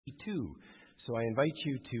62. So I invite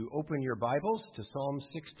you to open your Bibles to Psalm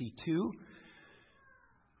 62.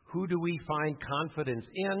 Who do we find confidence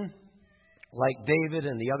in? Like David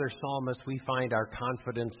and the other psalmists, we find our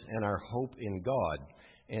confidence and our hope in God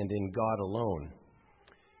and in God alone.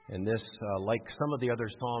 And this, like some of the other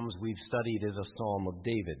psalms we've studied, is a psalm of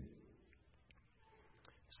David.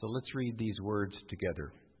 So let's read these words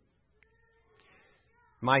together.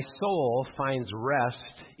 My soul finds rest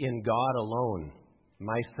in God alone.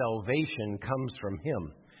 My salvation comes from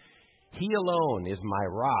Him. He alone is my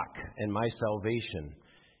rock and my salvation.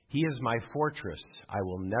 He is my fortress. I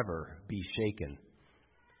will never be shaken.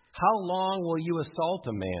 How long will you assault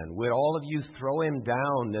a man? Will all of you throw him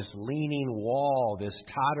down, this leaning wall, this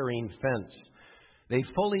tottering fence? They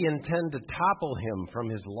fully intend to topple him from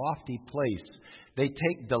his lofty place. They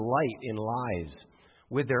take delight in lies.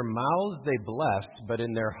 With their mouths they bless, but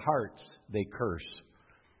in their hearts they curse.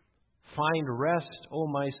 Find rest, O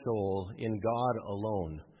my soul, in God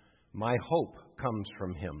alone. My hope comes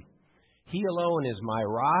from Him. He alone is my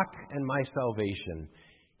rock and my salvation.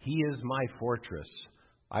 He is my fortress.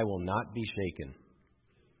 I will not be shaken.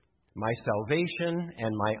 My salvation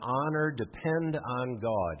and my honor depend on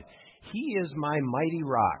God. He is my mighty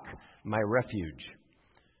rock, my refuge.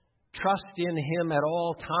 Trust in Him at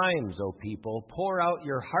all times, O people. Pour out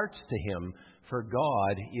your hearts to Him, for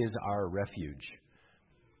God is our refuge.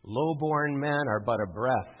 Low-born men are but a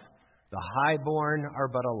breath. The high-born are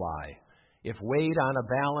but a lie. If weighed on a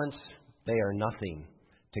balance, they are nothing.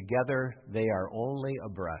 Together, they are only a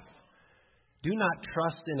breath. Do not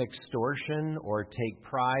trust in extortion or take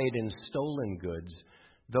pride in stolen goods.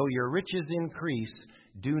 Though your riches increase,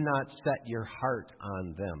 do not set your heart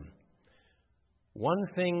on them. One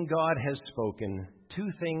thing God has spoken, two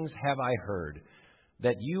things have I heard,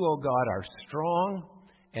 that you, O God, are strong,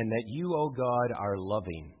 and that you, O God, are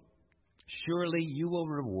loving. Surely you will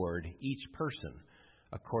reward each person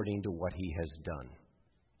according to what he has done.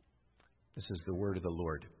 This is the word of the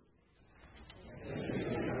Lord.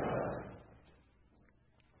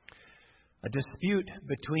 A dispute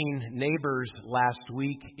between neighbors last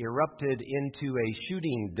week erupted into a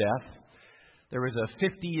shooting death. There was a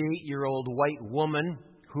 58-year-old white woman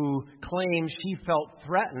who claimed she felt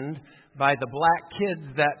threatened by the black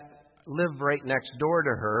kids that live right next door to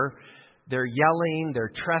her. They're yelling,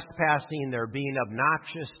 they're trespassing, they're being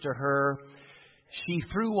obnoxious to her. She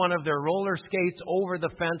threw one of their roller skates over the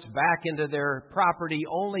fence back into their property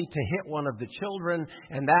only to hit one of the children,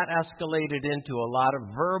 and that escalated into a lot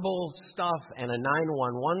of verbal stuff and a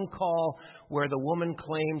 911 call where the woman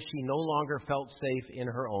claimed she no longer felt safe in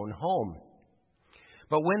her own home.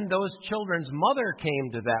 But when those children's mother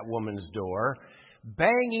came to that woman's door,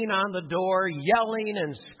 banging on the door, yelling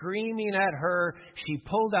and screaming at her, she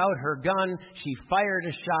pulled out her gun, she fired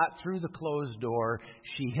a shot through the closed door,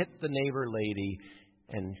 she hit the neighbor lady,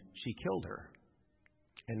 and she killed her.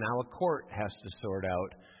 And now a court has to sort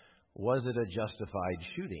out, was it a justified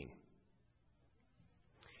shooting?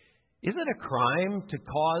 Is it a crime to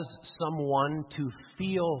cause someone to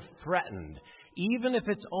feel threatened, even if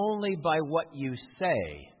it's only by what you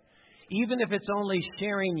say, even if it's only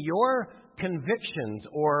sharing your convictions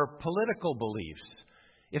or political beliefs?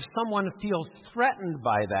 If someone feels threatened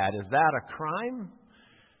by that, is that a crime?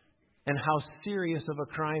 And how serious of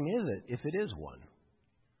a crime is it, if it is one?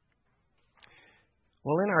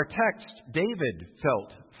 Well, in our text, David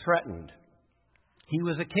felt threatened. He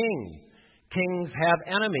was a king. Kings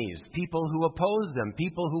have enemies, people who oppose them,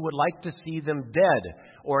 people who would like to see them dead,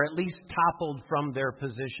 or at least toppled from their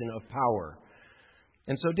position of power.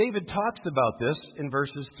 And so David talks about this in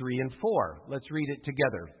verses 3 and 4. Let's read it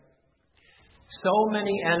together. So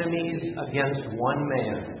many enemies against one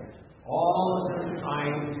man, all of them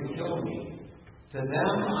trying to kill me. To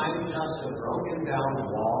them I'm just a broken down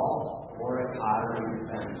wall or a tottering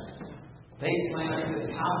fence. They plan to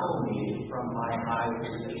topple me from my high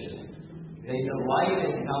position. They delight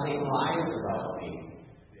in telling lies about me.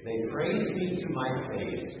 They praise me to my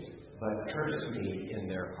face, but curse me in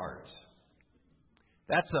their hearts.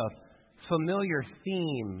 That's a familiar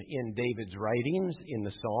theme in David's writings in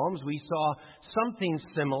the Psalms. We saw something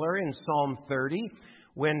similar in Psalm 30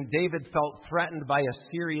 when David felt threatened by a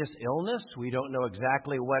serious illness. We don't know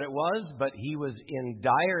exactly what it was, but he was in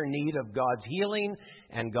dire need of God's healing,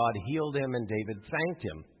 and God healed him, and David thanked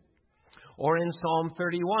Him. Or in Psalm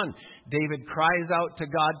 31, David cries out to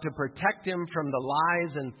God to protect him from the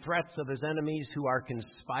lies and threats of his enemies who are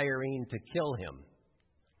conspiring to kill him.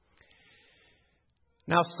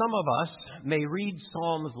 Now, some of us may read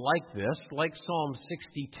Psalms like this, like Psalm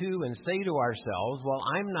 62, and say to ourselves, well,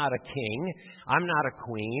 I'm not a king, I'm not a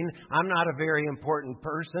queen, I'm not a very important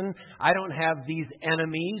person, I don't have these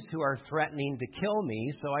enemies who are threatening to kill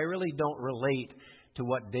me, so I really don't relate to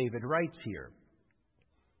what David writes here.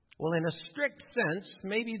 Well, in a strict sense,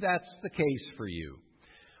 maybe that's the case for you.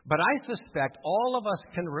 But I suspect all of us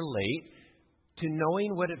can relate to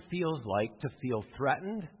knowing what it feels like to feel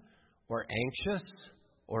threatened or anxious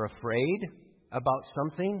or afraid about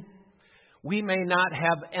something. We may not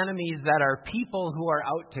have enemies that are people who are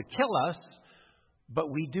out to kill us,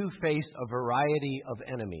 but we do face a variety of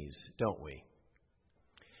enemies, don't we?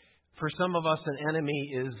 For some of us, an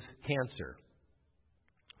enemy is cancer.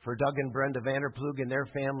 For Doug and Brenda Vanderplug and their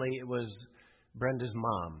family, it was Brenda's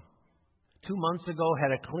mom. 2 months ago,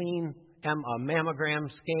 had a clean mammogram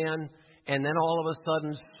scan, and then all of a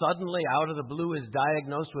sudden, suddenly out of the blue, is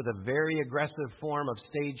diagnosed with a very aggressive form of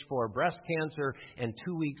stage 4 breast cancer, and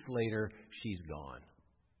 2 weeks later, she's gone.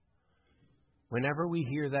 Whenever we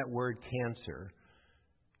hear that word cancer,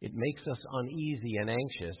 it makes us uneasy and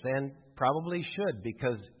anxious, and probably should,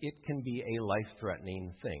 because it can be a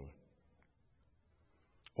life-threatening thing.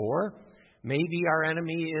 Or maybe our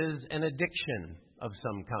enemy is an addiction of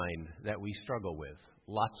some kind that we struggle with.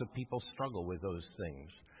 Lots of people struggle with those things.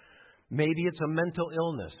 Maybe it's a mental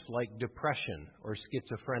illness like depression or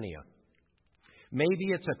schizophrenia.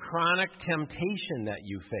 Maybe it's a chronic temptation that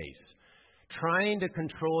you face, trying to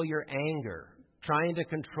control your anger, trying to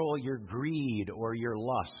control your greed or your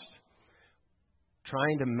lust,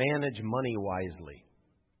 trying to manage money wisely.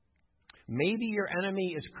 Maybe your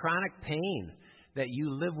enemy is chronic pain that you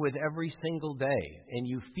live with every single day, and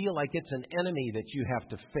you feel like it's an enemy that you have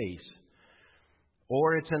to face.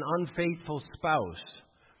 Or it's an unfaithful spouse.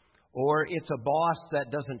 Or it's a boss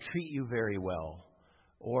that doesn't treat you very well.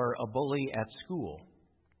 Or a bully at school.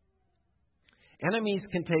 Enemies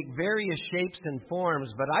can take various shapes and forms,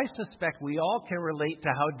 but I suspect we all can relate to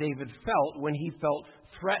how David felt when he felt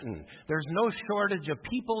threatened. There's no shortage of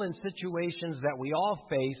people and situations that we all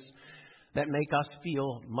face that make us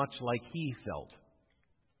feel much like he felt.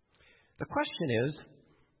 The question is,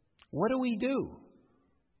 what do we do?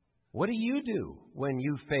 What do you do when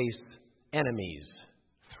you face enemies,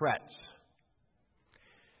 threats?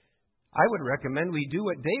 I would recommend we do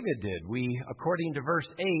what David did. We, according to verse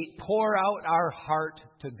 8, pour out our heart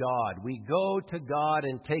to God. We go to God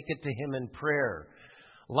and take it to Him in prayer.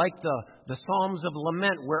 Like the Psalms of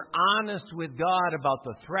Lament, we're honest with God about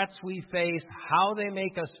the threats we face, how they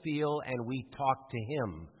make us feel, and we talk to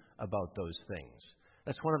Him about those things.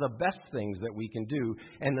 That's one of the best things that we can do,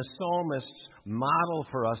 and the psalmists model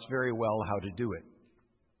for us very well how to do it.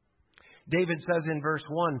 David says in verse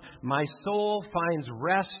 1, "My soul finds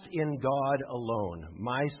rest in God alone.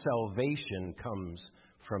 My salvation comes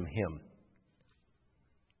from Him."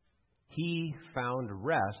 He found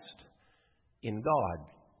rest in God.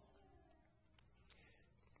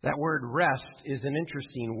 That word rest is an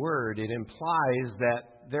interesting word. It implies that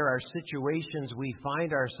there are situations we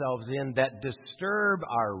find ourselves in that disturb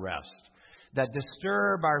our rest, that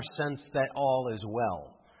disturb our sense that all is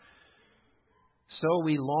well. So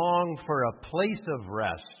we long for a place of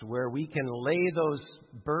rest where we can lay those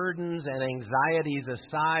burdens and anxieties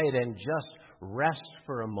aside and just rest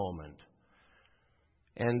for a moment.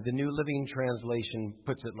 And the New Living Translation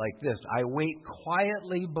puts it like this: "I wait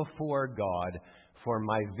quietly before God, for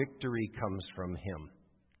my victory comes from Him."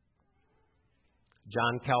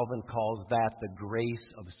 John Calvin calls that the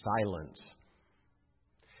grace of silence.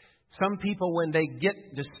 Some people, when they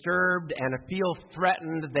get disturbed and feel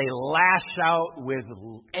threatened, they lash out with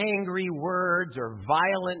angry words or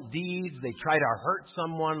violent deeds. They try to hurt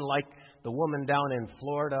someone, like the woman down in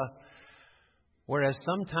Florida. Whereas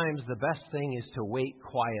sometimes the best thing is to wait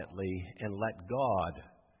quietly and let God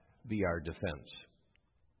be our defense.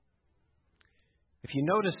 If you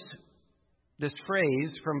notice, this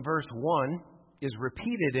phrase from verse 1 is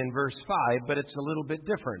repeated in verse 5, but it's a little bit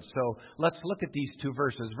different. So let's look at these two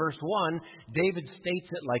verses. Verse 1, David states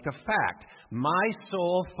it like a fact. "My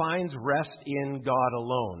soul finds rest in God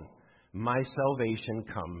alone. My salvation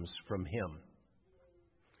comes from Him."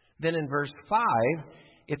 Then in verse 5,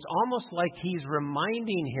 it's almost like he's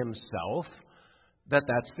reminding himself that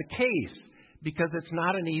that's the case, because it's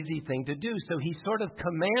not an easy thing to do. So he sort of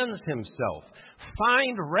commands himself.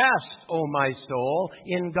 "Find rest, O my soul,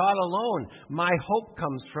 in God alone. My hope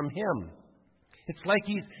comes from Him." It's like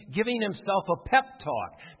he's giving himself a pep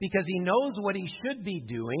talk, because he knows what he should be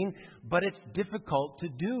doing, but it's difficult to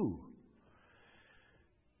do.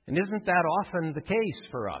 And isn't that often the case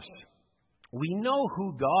for us? We know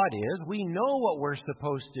who God is. We know what we're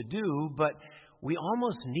supposed to do, but we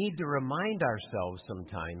almost need to remind ourselves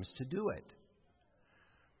sometimes to do it.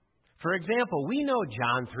 For example, we know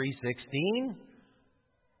John 3:16.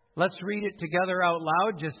 Let's read it together out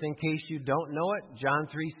loud just in case you don't know it. John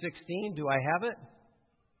 3:16. Do I have it?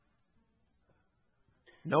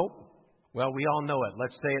 Nope. Well, we all know it.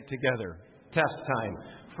 Let's say it together. Test time.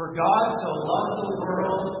 For God so loved the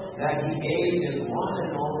world that He gave His one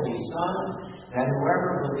and only Son, that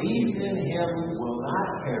whoever believes in Him will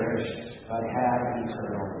not perish, but have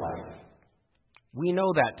eternal life. We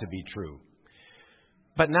know that to be true.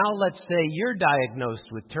 But now let's say you're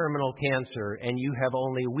diagnosed with terminal cancer and you have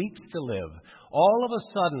only weeks to live. All of a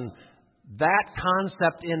sudden, that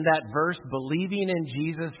concept in that verse, believing in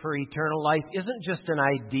Jesus for eternal life, isn't just an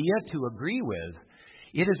idea to agree with.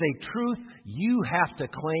 It is a truth you have to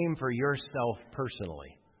claim for yourself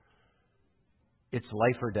personally. It's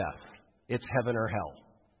life or death. It's heaven or hell.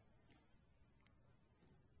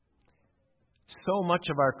 So much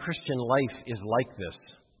of our Christian life is like this,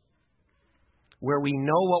 where we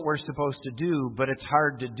know what we're supposed to do, but it's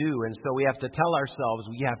hard to do, and so we have to tell ourselves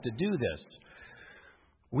we have to do this.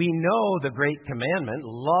 We know the great commandment,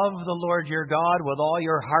 love the Lord your God with all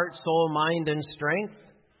your heart, soul, mind, and strength.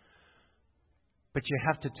 But you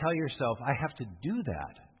have to tell yourself, I have to do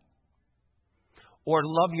that. Or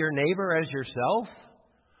love your neighbor as yourself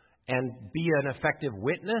and be an effective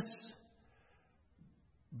witness.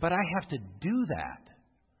 But I have to do that,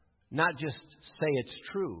 not just say it's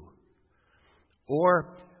true.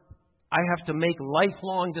 Or I have to make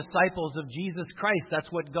lifelong disciples of Jesus Christ.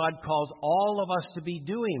 That's what God calls all of us to be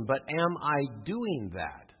doing. But am I doing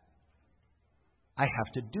that? I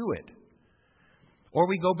have to do it. Or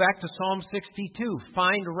we go back to Psalm 62.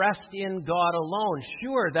 Find rest in God alone.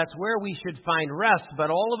 Sure, that's where we should find rest. But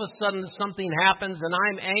all of a sudden something happens and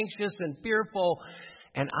I'm anxious and fearful.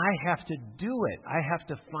 And I have to do it. I have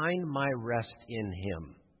to find my rest in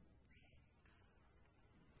Him.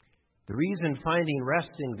 The reason finding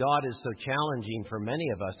rest in God is so challenging for many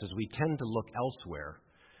of us is we tend to look elsewhere.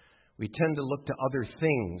 We tend to look to other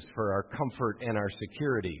things for our comfort and our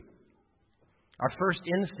security. Our first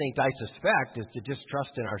instinct, I suspect, is to just trust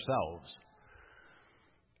in ourselves.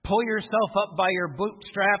 Pull yourself up by your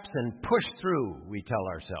bootstraps and push through, we tell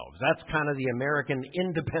ourselves. That's kind of the American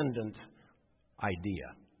independent idea.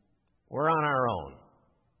 We're on our own.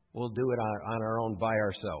 We'll do it on our own by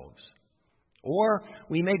ourselves. Or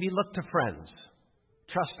we maybe look to friends,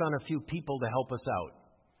 trust on a few people to help us out.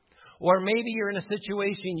 Or maybe you're in a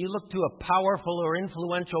situation you look to a powerful or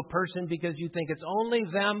influential person because you think it's only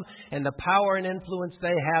them and the power and influence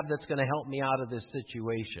they have that's going to help me out of this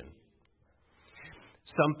situation.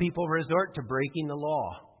 Some people resort to breaking the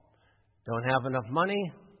law. Don't have enough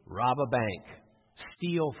money? Rob a bank.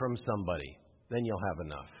 Steal from somebody. Then you'll have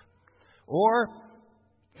enough. Or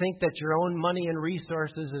think that your own money and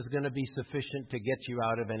resources is going to be sufficient to get you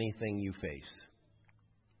out of anything you face.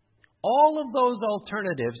 All of those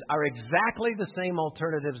alternatives are exactly the same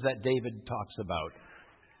alternatives that David talks about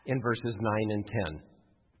in verses 9 and 10.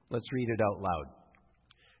 Let's read it out loud.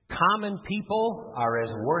 Common people are as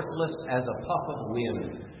worthless as a puff of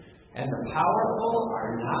wind, and the powerful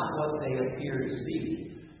are not what they appear to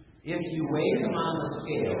be. If you weigh them on the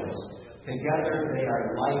scales, together they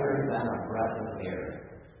are lighter than a breath of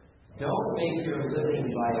air. Don't make your living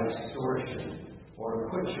by extortion, or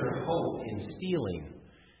put your hope in stealing.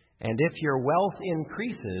 And if your wealth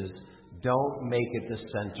increases, don't make it the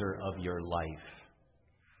center of your life.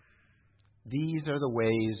 These are the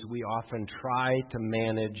ways we often try to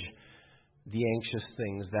manage the anxious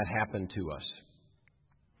things that happen to us.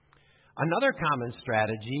 Another common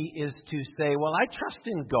strategy is to say, well, I trust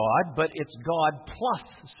in God, but it's God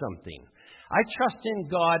plus something. I trust in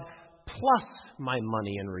God plus my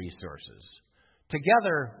money and resources.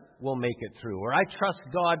 Together, we'll make it through. Or I trust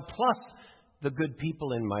God plus the good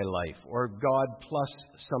people in my life, or God plus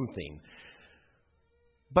something.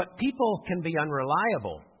 But people can be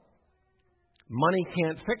unreliable. Money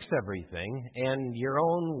can't fix everything, and your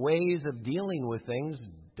own ways of dealing with things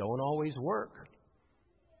don't always work.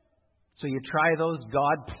 So you try those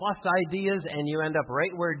God plus ideas, and you end up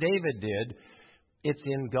right where David did. It's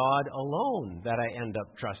in God alone that I end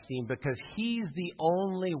up trusting, because He's the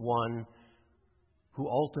only one who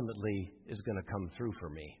ultimately is going to come through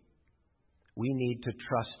for me. We need to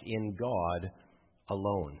trust in God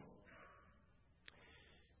alone.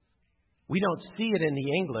 We don't see it in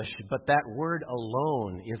the English, but that word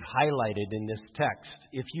alone is highlighted in this text.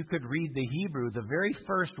 If you could read the Hebrew, the very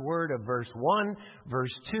first word of verse 1,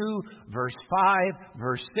 verse 2, verse 5,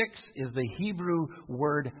 verse 6 is the Hebrew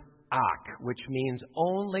word ak, which means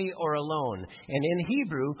only or alone. And in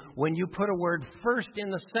Hebrew, when you put a word first in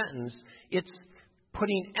the sentence, it's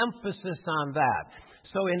putting emphasis on that.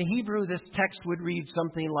 So in Hebrew, this text would read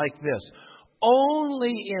something like this: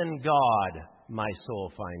 only in God my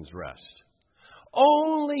soul finds rest.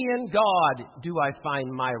 Only in God do I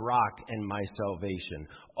find my rock and my salvation.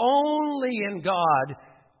 Only in God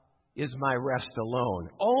is my rest alone.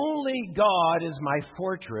 Only God is my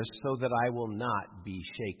fortress so that I will not be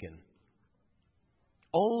shaken.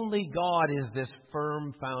 Only God is this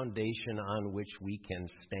firm foundation on which we can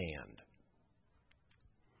stand.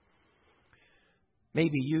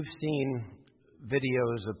 Maybe you've seen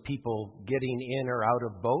videos of people getting in or out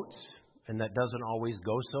of boats, and that doesn't always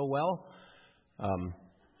go so well.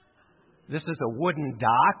 This is a wooden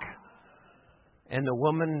dock, and the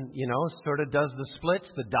woman, sort of does the splits.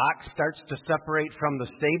 The dock starts to separate from the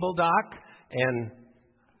stable dock, and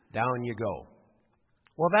down you go.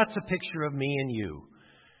 Well, that's a picture of me and you.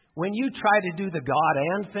 When you try to do the God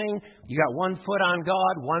and thing, you got one foot on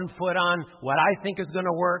God, one foot on what I think is going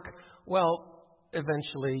to work. Well,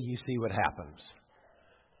 eventually you see what happens.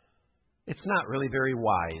 It's not really very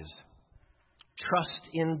wise. Trust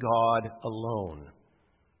in God alone.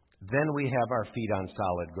 Then we have our feet on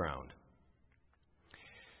solid ground.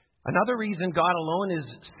 Another reason God alone is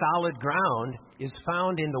solid ground is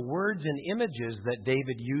found in the words and images that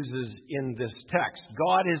David uses in this text.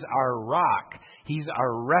 God is our rock. He's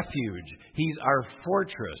our refuge. He's our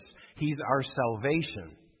fortress. He's our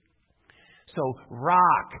salvation. So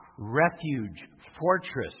rock, refuge,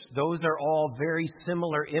 fortress, those are all very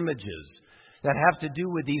similar images that have to do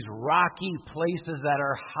with these rocky places that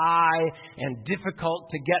are high and difficult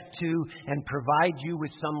to get to and provide you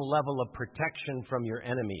with some level of protection from your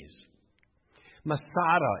enemies.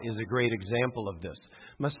 Masada is a great example of this.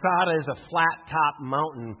 Masada is a flat-top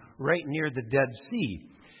mountain right near the Dead Sea.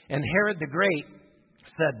 And Herod the Great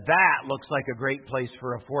said that looks like a great place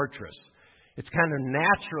for a fortress. It's kind of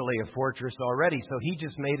naturally a fortress already, so he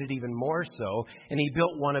just made it even more so, and he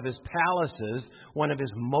built one of his palaces, one of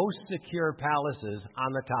his most secure palaces,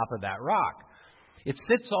 on the top of that rock. It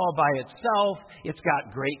sits all by itself. It's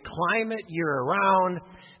got great climate year-round.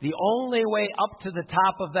 The only way up to the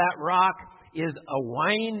top of that rock is a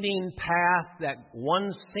winding path that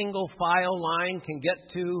one single file line can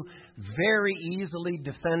get to, very easily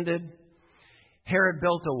defended. Herod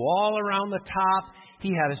built a wall around the top. He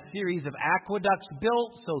had a series of aqueducts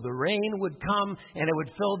built so the rain would come and it would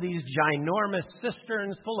fill these ginormous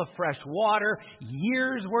cisterns full of fresh water,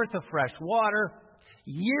 years worth of fresh water,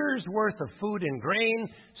 years worth of food and grain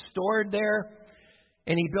stored there.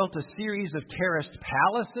 And he built a series of terraced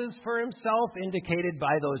palaces for himself, indicated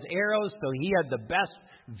by those arrows, so he had the best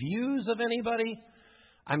views of anybody.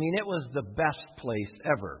 I mean, it was the best place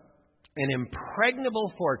ever. An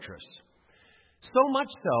impregnable fortress. So much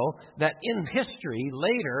so that in history,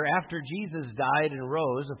 later, after Jesus died and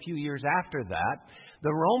rose, a few years after that,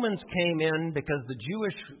 the Romans came in because the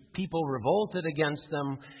Jewish people revolted against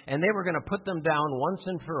them, and they were going to put them down once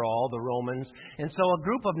and for all, the Romans. And so a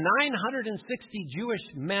group of 960 Jewish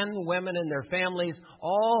men, women, and their families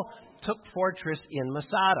all took fortress in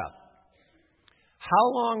Masada. How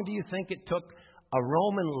long do you think it took a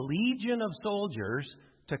Roman legion of soldiers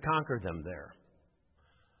to conquer them there?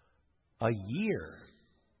 A year.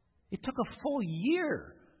 It took a full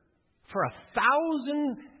year for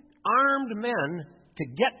 1,000 armed men to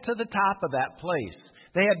get to the top of that place.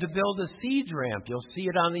 They had to build a siege ramp. You'll see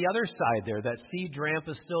it on the other side there. That siege ramp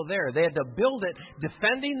is still there. They had to build it,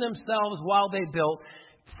 defending themselves while they built.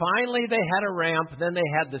 Finally, they had a ramp. Then they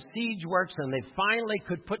had the siege works, and they finally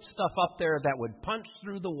could put stuff up there that would punch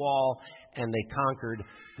through the wall, and they conquered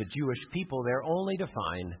the Jewish people there, only to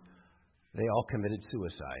find they all committed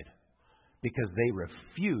suicide, because they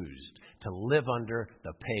refused to live under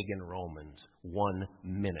the pagan Romans 1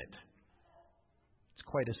 minute. It's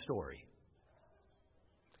quite a story.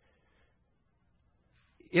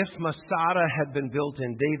 If Masada had been built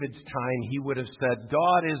in David's time, he would have said,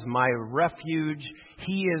 God is my refuge.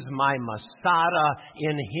 He is my Masada.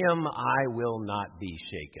 In him I will not be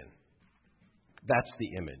shaken. That's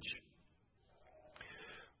the image.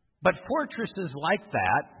 But fortresses like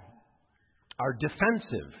that are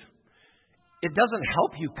defensive. It doesn't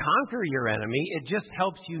help you conquer your enemy. It just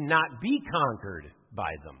helps you not be conquered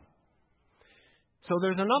by them. So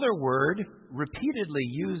there's another word repeatedly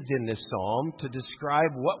used in this psalm to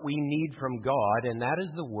describe what we need from God, and that is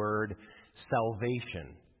the word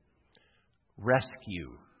salvation,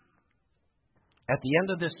 rescue. At the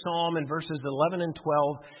end of this psalm, in verses 11 and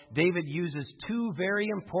 12, David uses two very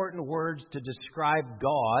important words to describe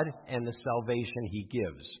God and the salvation he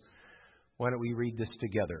gives. Why don't we read this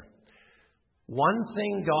together? One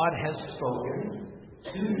thing God has spoken,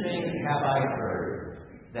 two things have I heard.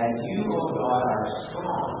 that you, O God, are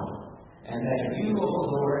strong, and that you, O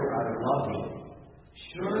Lord, are loving.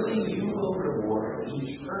 Surely you will reward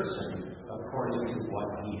each person according to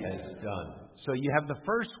what he has done. So you have the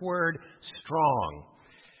first word, strong.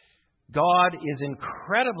 God is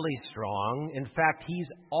incredibly strong. In fact, He's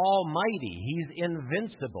almighty. He's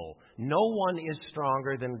invincible. No one is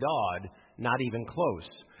stronger than God, not even close.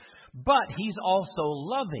 But He's also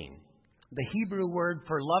loving. The Hebrew word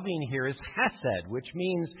for loving here is hesed, which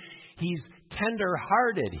means He's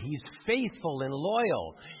tender-hearted. He's faithful and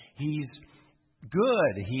loyal. He's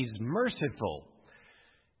good. He's merciful.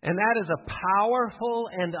 And that is a powerful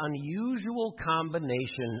and unusual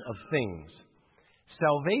combination of things.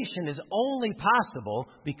 Salvation is only possible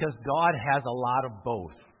because God has a lot of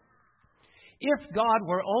both. If God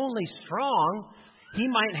were only strong, He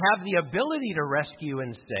might have the ability to rescue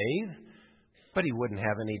and save, but He wouldn't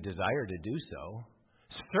have any desire to do so.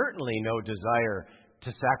 Certainly no desire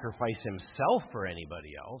to sacrifice Himself for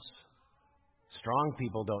anybody else. Strong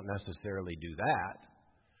people don't necessarily do that.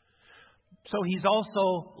 So He's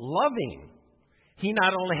also loving. He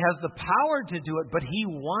not only has the power to do it, but He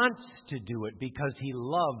wants to do it because He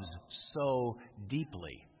loves so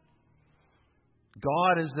deeply.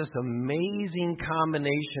 God is this amazing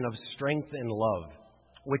combination of strength and love,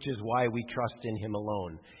 which is why we trust in Him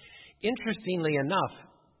alone. Interestingly enough,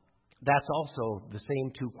 that's also the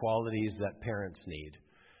same two qualities that parents need.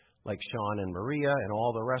 Like Sean and Maria and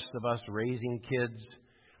all the rest of us raising kids,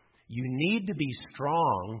 you need to be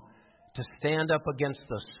strong to stand up against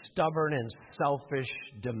the stubborn and selfish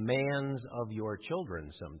demands of your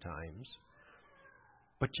children sometimes.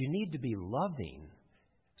 But you need to be loving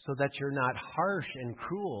so that you're not harsh and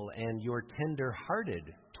cruel and you're tender-hearted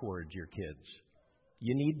towards your kids.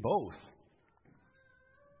 You need both.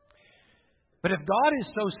 But if God is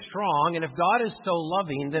so strong and if God is so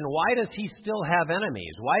loving, then why does He still have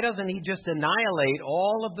enemies? Why doesn't He just annihilate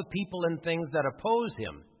all of the people and things that oppose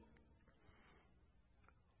Him?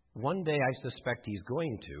 One day I suspect He's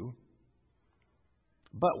going to.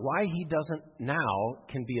 But why He doesn't now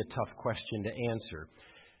can be a tough question to answer.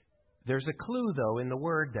 There's a clue, though, in the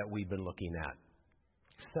word that we've been looking at.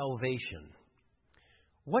 Salvation.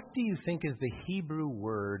 What do you think is the Hebrew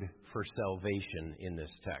word for salvation in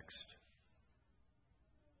this text?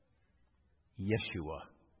 Yeshua.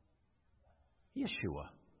 Yeshua.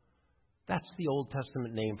 That's the Old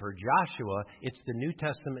Testament name for Joshua. It's the New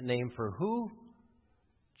Testament name for who?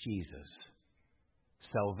 Jesus.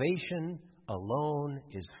 Salvation alone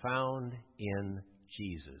is found in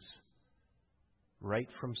Jesus. Right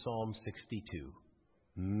from Psalm 62,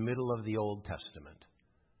 middle of the Old Testament.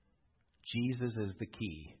 Jesus is the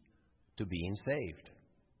key to being saved.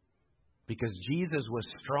 Because Jesus was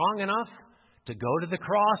strong enough to go to the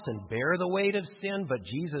cross and bear the weight of sin, but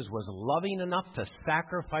Jesus was loving enough to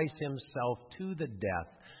sacrifice Himself to the death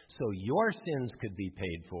so your sins could be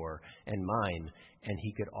paid for and mine, and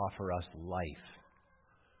He could offer us life.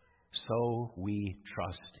 So we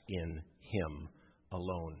trust in Him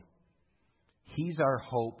alone. He's our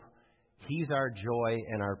hope, He's our joy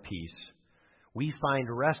and our peace. We find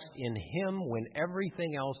rest in Him when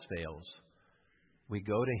everything else fails. We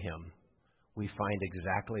go to Him. We find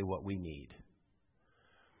exactly what we need.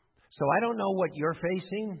 So I don't know what you're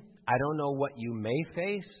facing. I don't know what you may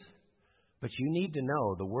face. But you need to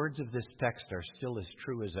know the words of this text are still as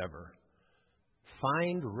true as ever.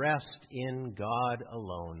 Find rest in God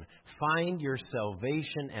alone. Find your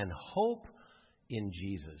salvation and hope in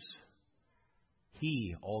Jesus.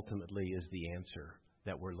 He ultimately is the answer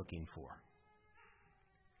that we're looking for.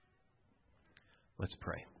 Let's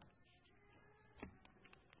pray.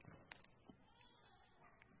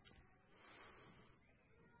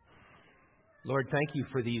 Lord, thank You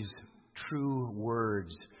for these true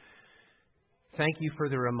words. Thank You for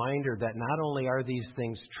the reminder that not only are these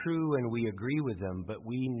things true and we agree with them, but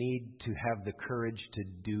we need to have the courage to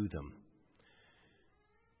do them.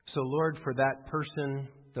 So, Lord, for that person,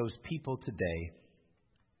 those people today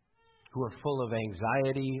who are full of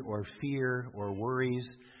anxiety or fear or worries,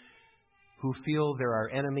 who feel there are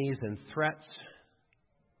enemies and threats,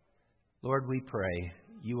 Lord, we pray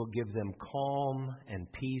You will give them calm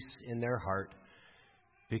and peace in their heart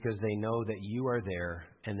because they know that You are there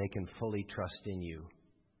and they can fully trust in You.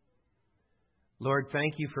 Lord,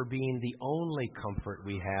 thank You for being the only comfort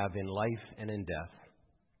we have in life and in death.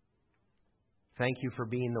 Thank You for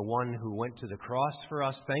being the one who went to the cross for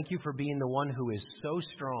us. Thank You for being the one who is so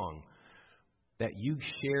strong that You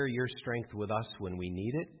share Your strength with us when we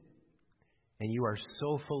need it. And You are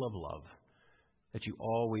so full of love that You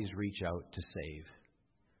always reach out to save.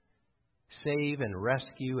 Save and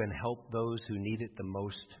rescue and help those who need it the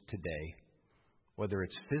most today. whether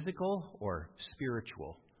it's physical or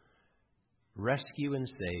spiritual. Rescue and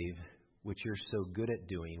save, which you're so good at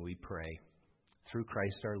doing, we pray. Through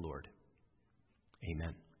Christ our Lord.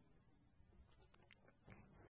 Amen.